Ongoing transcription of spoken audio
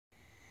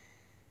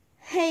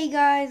Hey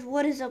guys,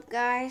 what is up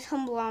guys?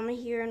 Humblama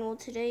here, and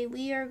today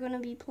we are going to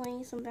be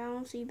playing some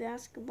bouncy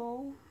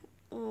basketball.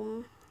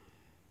 We're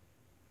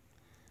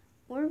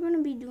going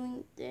to be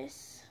doing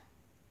this.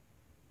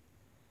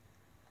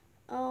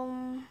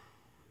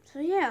 So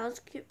yeah, let's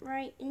get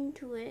right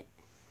into it.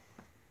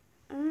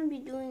 I'm going to be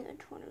doing a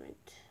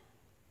tournament.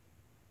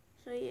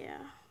 So yeah,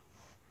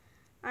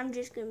 I'm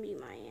just going to be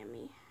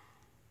Miami.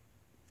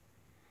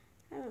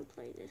 I haven't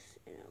played this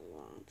in a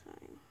long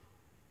time.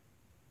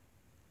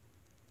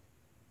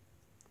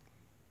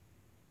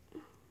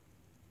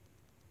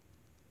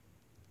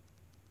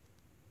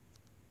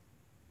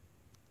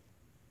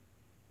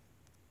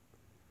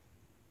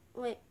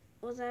 Wait,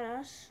 was that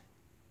us?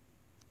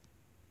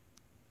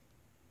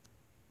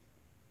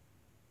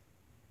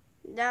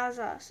 That was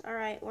us.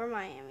 Alright, we're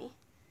Miami.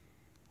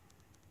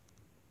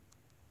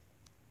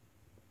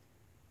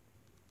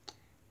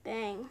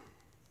 Bang.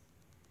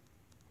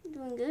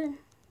 Doing good.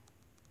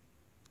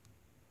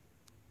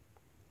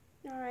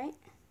 Alright.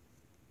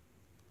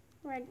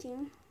 Red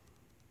team.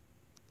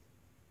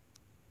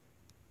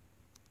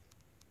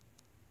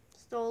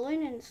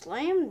 Stolen and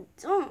slam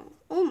dunk.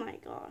 Oh my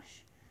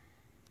gosh.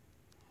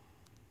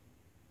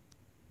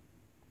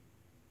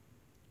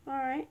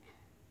 Alright.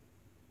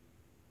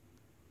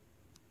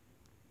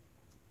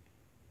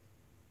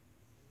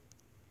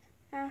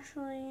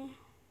 Actually,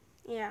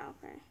 yeah,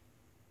 okay.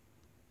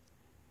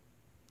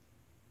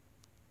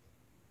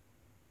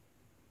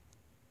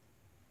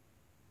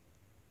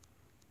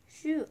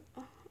 Shoot.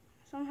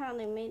 Somehow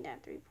they made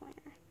that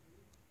three-pointer.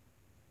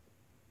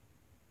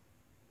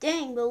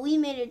 Dang, but we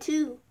made it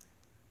too.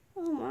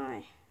 Oh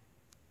my.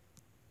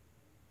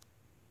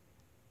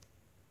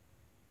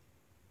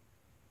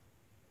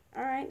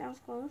 Alright, that was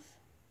close.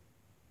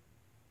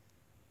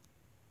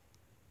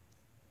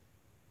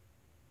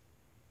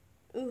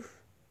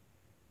 Oof.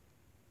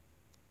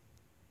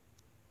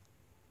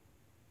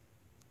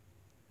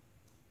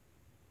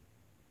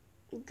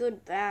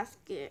 Good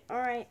basket.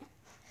 Alright.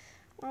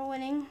 We're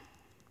winning.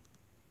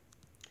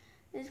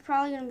 This is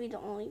probably going to be the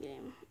only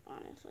game,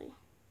 honestly.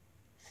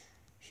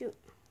 Shoot.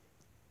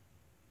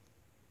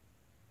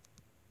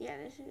 Yeah,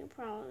 this is going to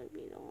probably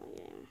be the only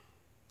game.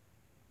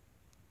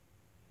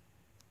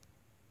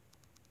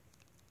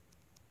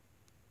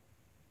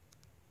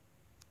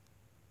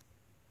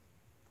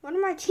 Where did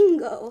my team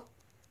go?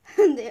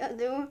 they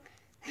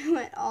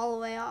went all the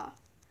way off.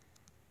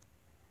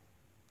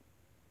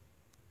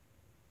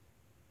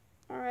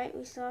 Alright,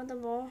 we still have the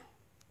ball.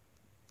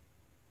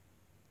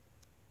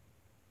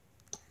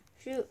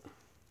 Shoot.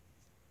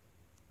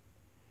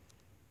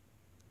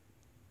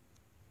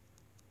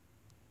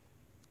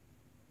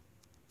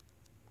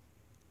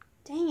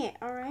 Dang it,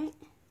 alright.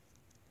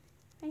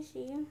 I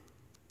see you.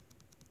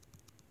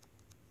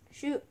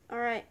 Shoot,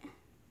 alright.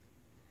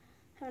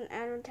 Have an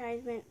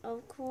advertisement,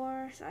 of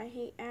course. I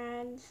hate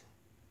ads.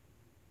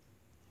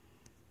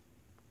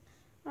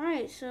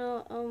 Alright,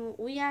 so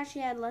we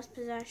actually had less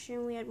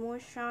possession. We had more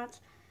shots,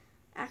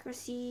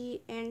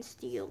 accuracy, and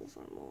steals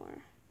or more.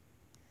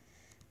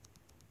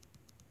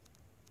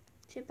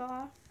 Tip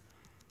off.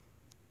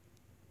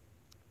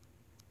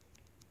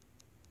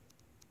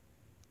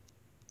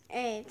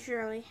 Hey,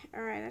 Shirley.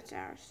 Alright, that's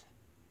ours.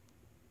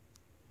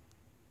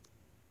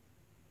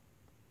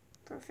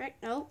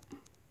 Perfect. Nope.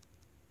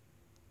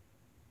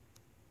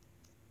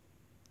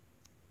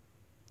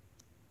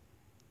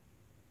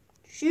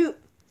 Shoot.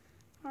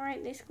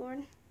 Alright, they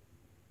scored.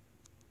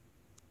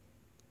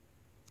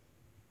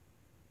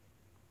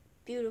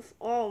 Beautiful.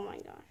 Oh my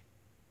gosh.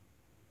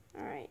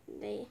 Alright,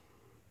 they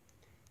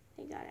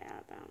got it out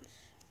of bounds.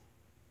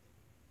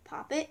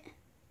 Pop it.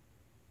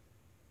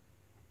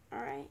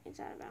 Alright,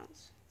 it's out of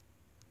bounds.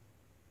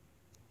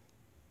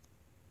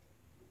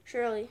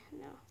 Shirley,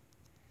 no.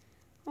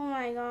 Oh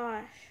my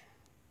gosh.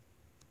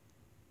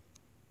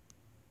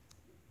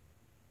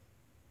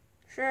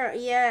 Sure,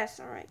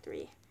 yes. Alright,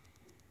 3.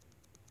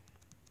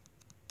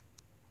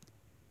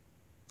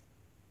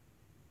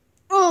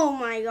 Oh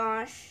my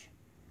gosh.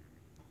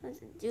 Let's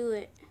do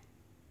it.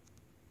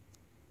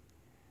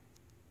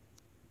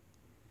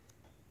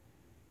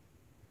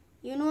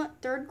 You know what?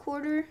 Third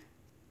quarter,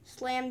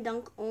 slam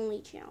dunk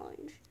only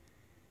challenge.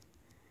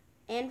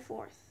 And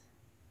fourth.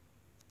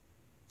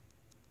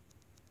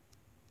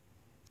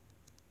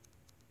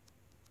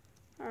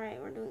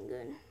 Alright, we're doing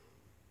good.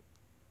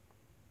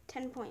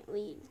 10-point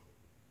lead.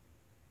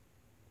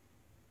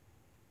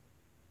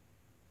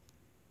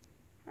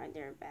 Alright,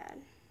 they're bad.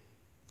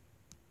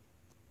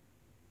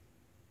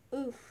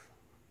 Oof.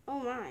 Oh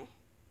my.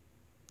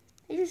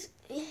 They just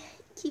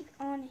keep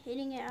on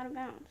hitting it out of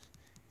bounds.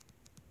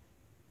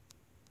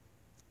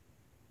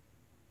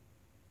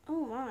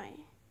 Oh my.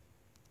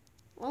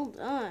 Well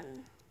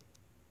done.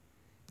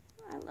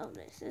 I love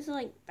this. This is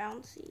like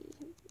bouncy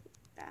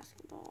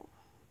basketball.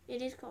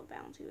 It is called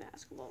bouncy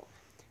basketball.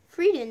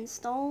 Free to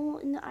install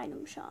in the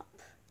item shop.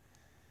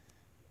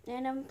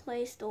 And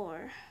Play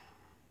Store.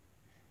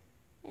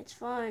 It's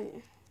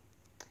fun.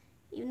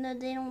 Even though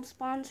they don't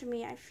sponsor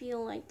me, I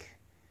feel like,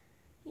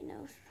 you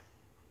know,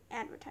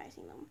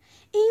 advertising them.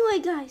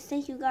 Anyway, guys,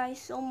 thank you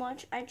guys so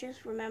much. I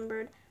just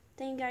remembered.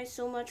 Thank you guys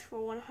so much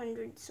for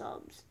 100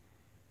 subs.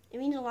 It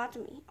means a lot to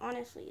me.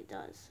 Honestly, it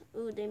does.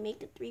 Ooh, they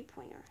make a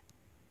 3-pointer.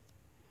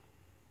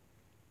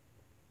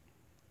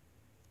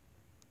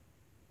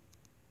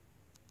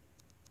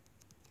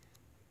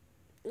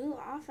 Ooh,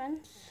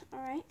 offense. All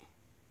right.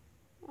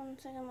 1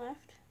 second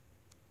left.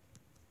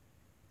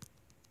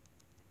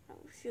 Oh,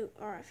 shoot.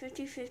 All right,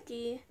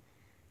 50-50.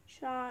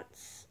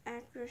 Shots,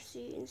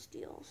 accuracy, and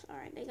steals. All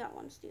right, they got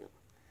 1 steal.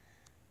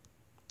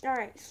 All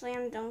right,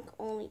 slam dunk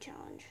only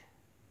challenge.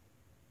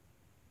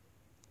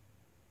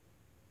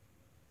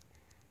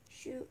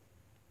 Shoot.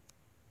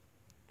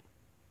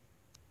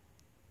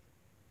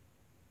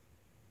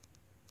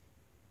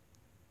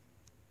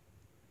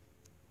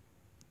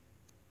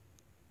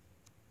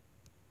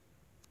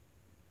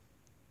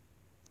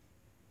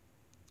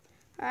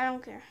 I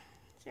don't care.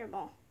 It's their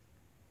ball.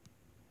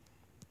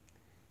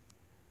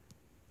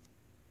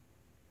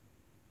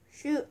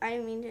 Shoot, I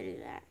didn't mean to do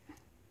that.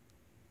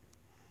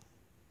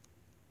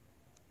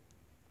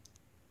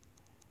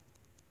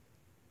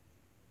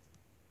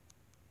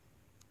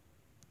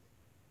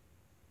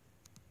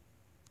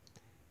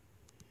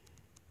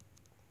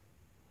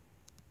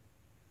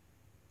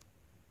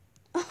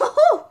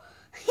 Oh,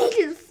 he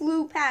just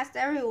flew past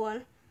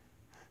everyone.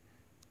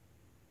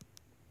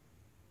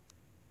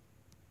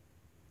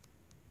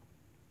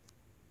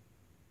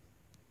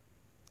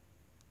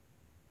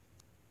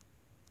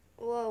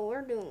 Whoa,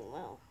 we're doing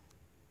well.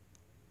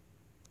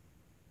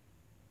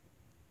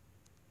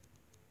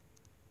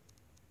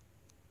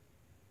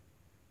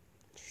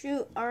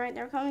 Shoot, all right,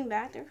 they're coming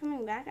back. They're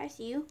coming back. I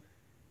see you.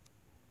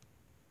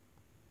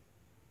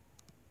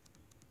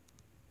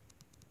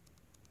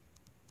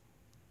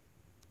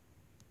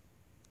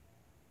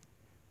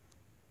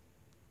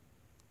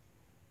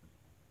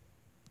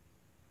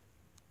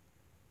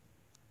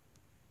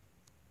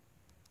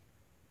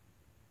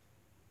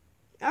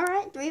 All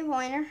right,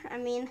 3-pointer. I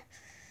mean,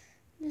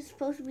 this is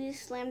supposed to be a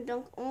slam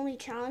dunk only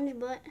challenge,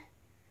 but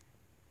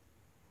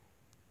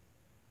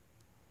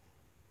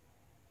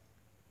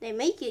they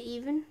make it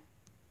even.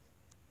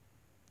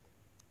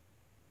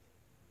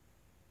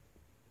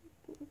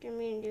 Didn't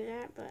mean to do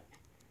that, but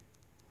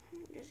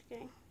just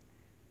kidding.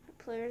 The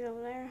players over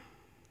there.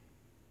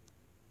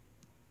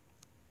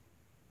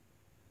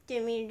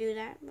 Didn't mean to do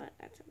that, but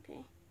that's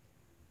okay.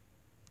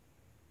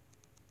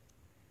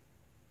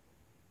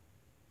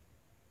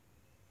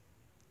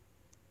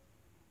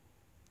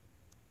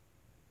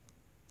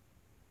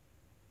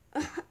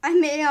 I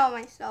made it all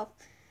myself.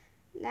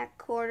 That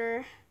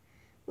quarter,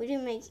 we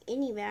didn't make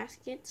any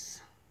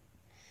baskets.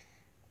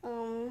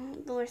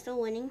 But we're still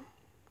winning.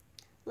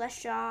 Less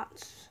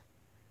shots.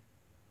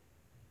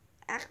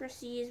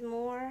 Accuracy is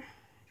more.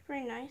 It's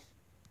pretty nice.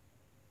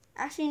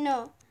 Actually,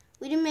 no.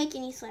 We didn't make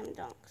any slam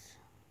dunks.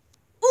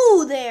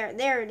 Ooh, there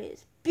it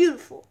is.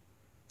 Beautiful.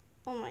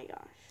 Oh my gosh.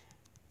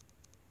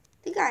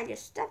 The guy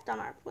just stepped on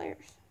our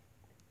players.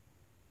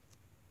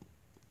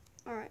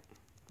 All right.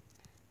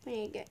 We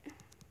need to get.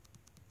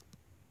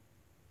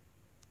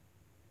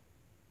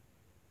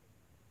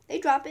 They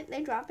drop it.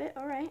 They drop it.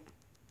 All right.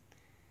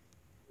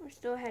 We're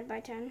still ahead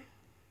by 10.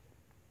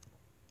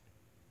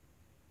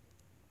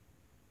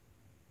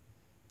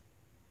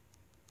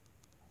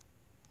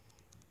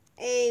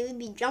 Hey, we'd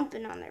be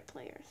jumping on their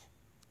players.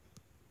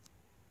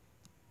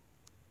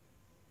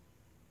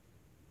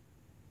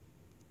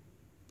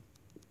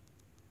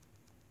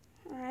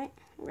 All right,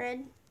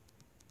 red.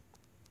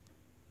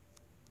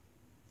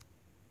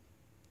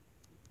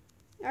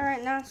 All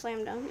right, now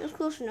slam dunk. It was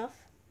close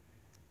enough,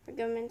 for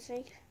government's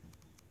sake.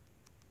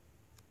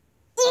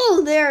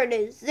 Ooh, there it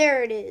is.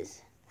 There it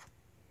is.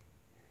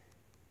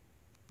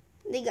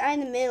 The guy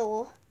in the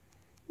middle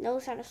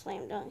knows how to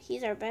slam dunk.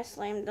 He's our best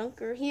slam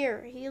dunker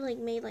here. He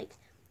made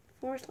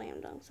 4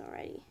 slam dunks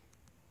already.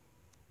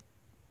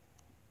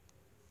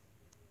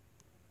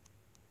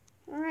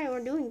 All right,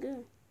 we're doing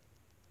good.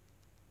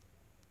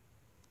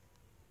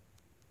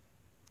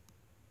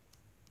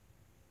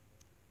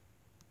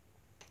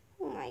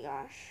 Oh my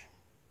gosh.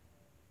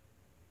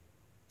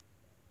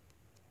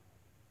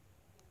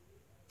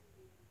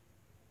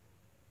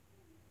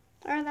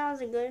 All right, that was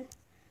a good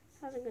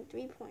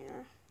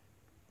 3-pointer.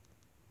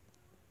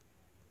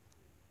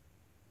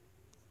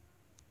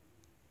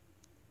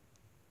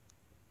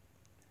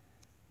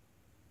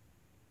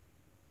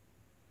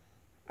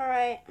 All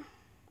right.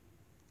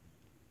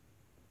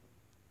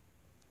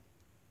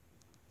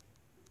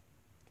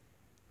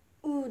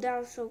 Ooh, that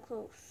was so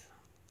close.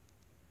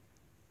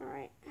 All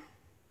right.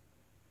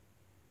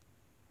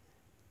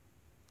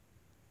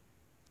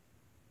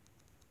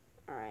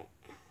 All right.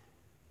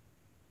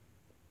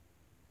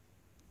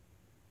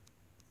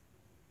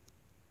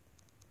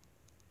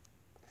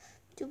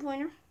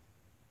 Two-pointer.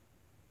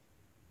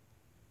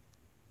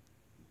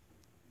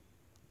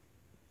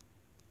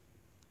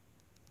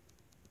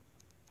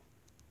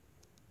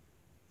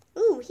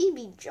 Ooh, he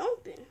be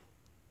jumping.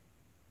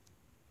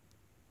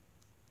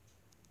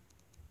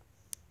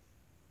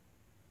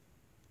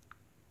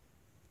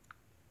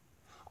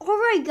 All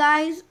right,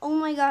 Alright guys, oh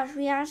my gosh,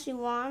 we actually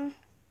won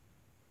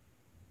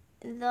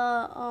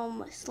the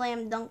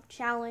slam dunk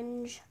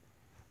challenge.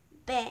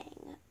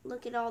 Bang.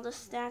 Look at all the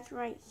stats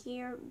right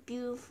here.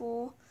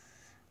 Beautiful.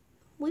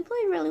 We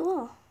played really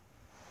well.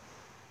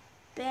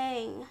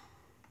 Bang.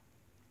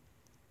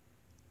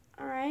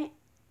 Alright.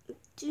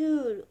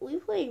 Dude, we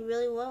played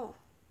really well.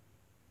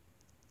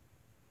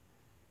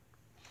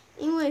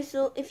 Anyway,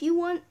 so if you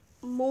want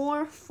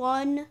more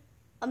fun,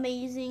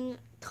 amazing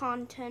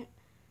content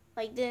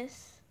like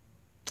this,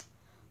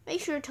 make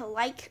sure to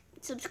like,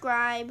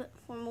 subscribe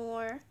for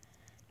more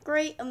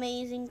great,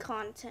 amazing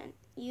content.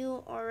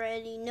 You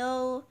already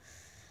know.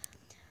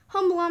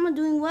 Humble Llama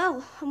doing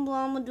well. Humble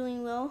Llama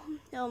doing well.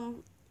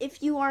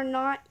 If you are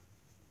not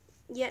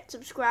yet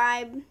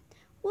subscribed,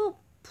 well,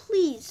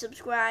 please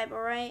subscribe,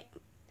 alright?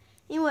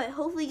 Anyway,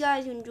 hopefully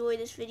guys you enjoy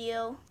this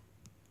video.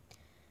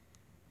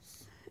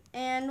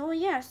 And, well,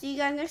 yeah, see you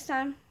guys next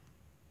time.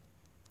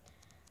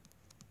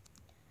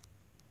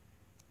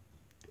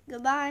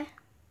 Goodbye.